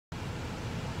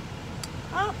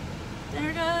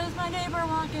There goes my neighbor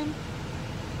walking.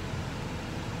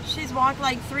 She's walked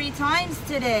like 3 times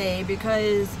today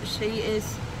because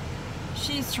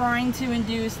she's trying to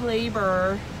induce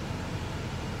labor.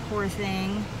 Poor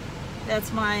thing.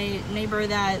 That's my neighbor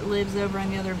that lives over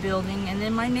in the other building. And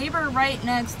then my neighbor right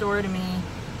next door to me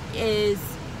is,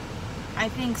 I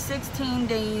think, 16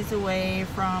 days away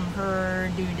from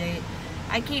her due date.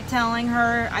 I keep telling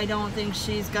her I don't think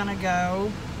she's gonna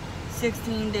go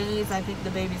 16 days. I think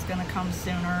the baby's gonna come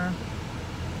sooner,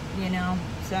 you know,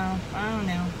 so I don't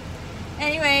know.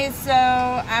 Anyways, so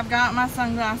I've got my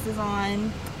sunglasses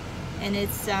on and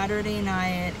it's Saturday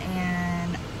night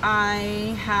and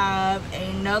I have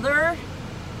another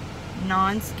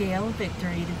non-scale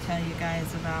victory to tell you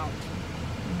guys about.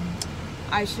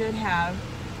 I should have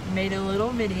made a little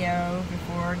video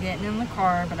before getting in the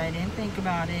car, but I didn't think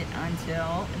about it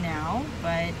until now.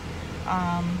 But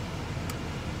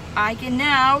I can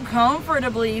now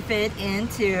comfortably fit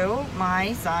into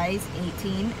my size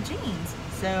 18 jeans.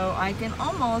 So I can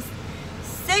almost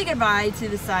say goodbye to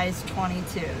the size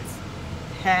 22s.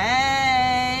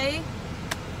 Hey!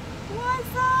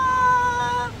 What's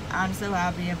up? I'm so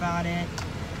happy about it.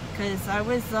 Because I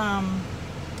was,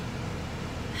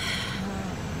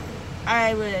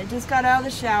 I just got out of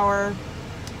the shower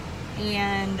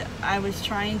and I was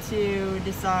trying to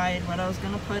decide what I was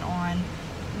going to put on.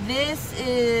 This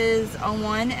is a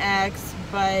 1X,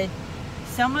 but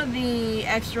some of the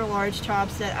extra large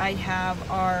tops that I have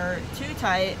are too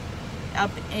tight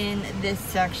up in this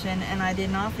section, and I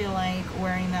did not feel like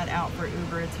wearing that out for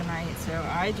Uber tonight, so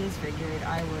I just figured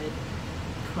I would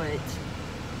put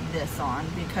this on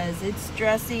because it's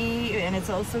dressy and it's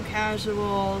also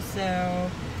casual, so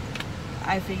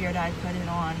I figured I'd put it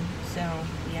on. So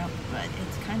yep, but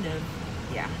it's kind of,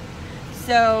 yeah,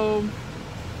 so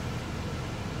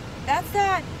that's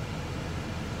that.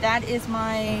 That is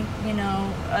my, you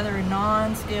know, other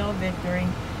non-scale victory.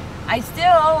 I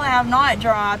still have not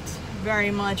dropped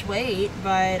very much weight,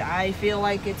 but I feel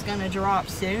like it's gonna drop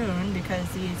soon because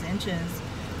these inches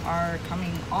are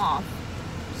coming off.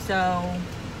 So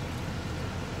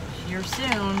here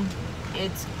soon,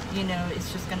 it's, you know,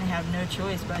 it's just gonna have no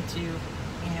choice but to,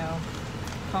 you know,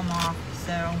 come off.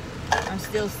 So I'm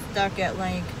still stuck at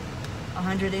like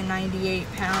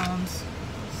 198 pounds.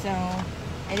 So,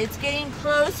 and it's getting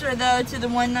closer though to the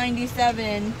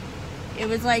 197. It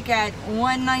was like at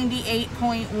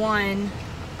 198.1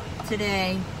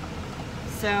 today.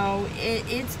 So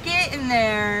it's getting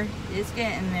there. It's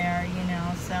getting there, you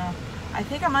know. So I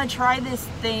think I'm gonna try this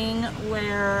thing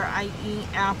where I eat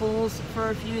apples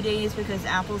for a few days because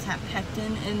apples have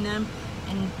pectin in them,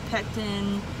 and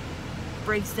pectin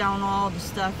breaks down all the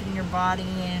stuff in your body,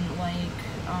 and like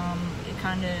it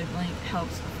kind of like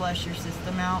helps flush your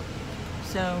system out.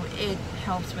 So it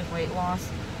helps with weight loss.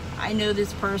 I know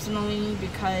this personally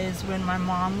because when my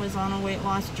mom was on a weight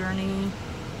loss journey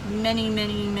many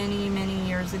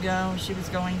years ago, she was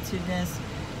going to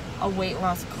a weight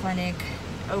loss clinic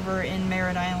over in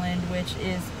Merritt Island, which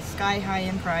is sky high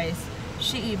in price.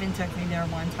 She even took me there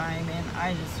one time, and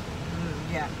I just,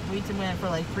 yeah, we went for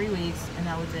like 3 weeks, and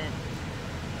that was it.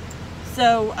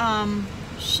 So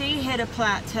she hit a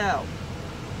plateau,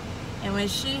 and when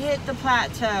she hit the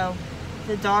plateau,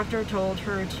 the doctor told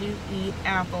her to eat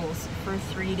apples for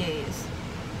 3 days,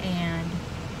 and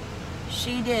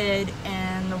she did,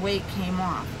 and the weight came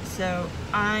off. So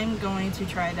I'm going to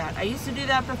try that. I used to do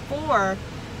that before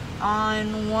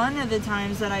on one of the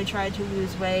times that I tried to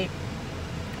lose weight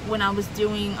when I was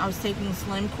taking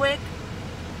Slim Quick,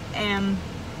 and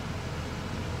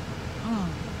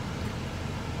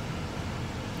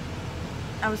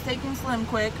I was taking Slim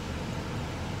Quick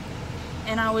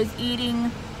and I was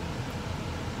eating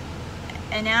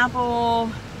an apple,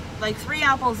 like 3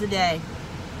 apples a day.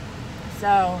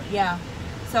 So yeah,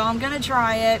 so I'm gonna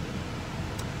try it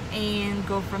and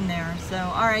go from there. So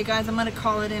alright guys, I'm gonna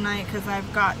call it a night because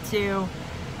I've got to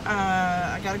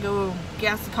I gotta go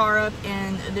gas the car up,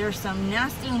 and there's some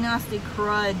nasty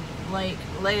crud, like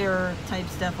layer type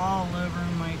stuff all over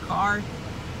my car.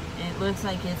 It looks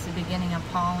like it's the beginning of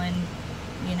pollen,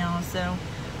 you know, so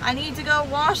I need to go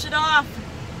wash it off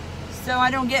so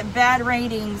I don't get bad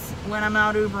ratings when I'm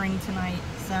out Ubering tonight.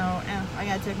 So I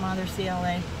gotta take my other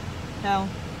CLA. So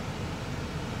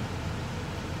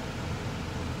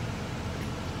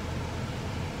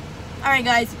alright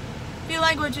guys, if you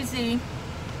like what you see,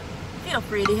 feel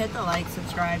free to hit the like,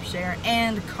 subscribe, share,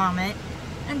 and comment.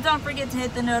 And don't forget to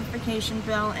hit the notification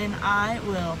bell, and I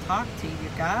will talk to you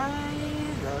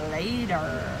guys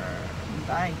later.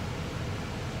 Bye.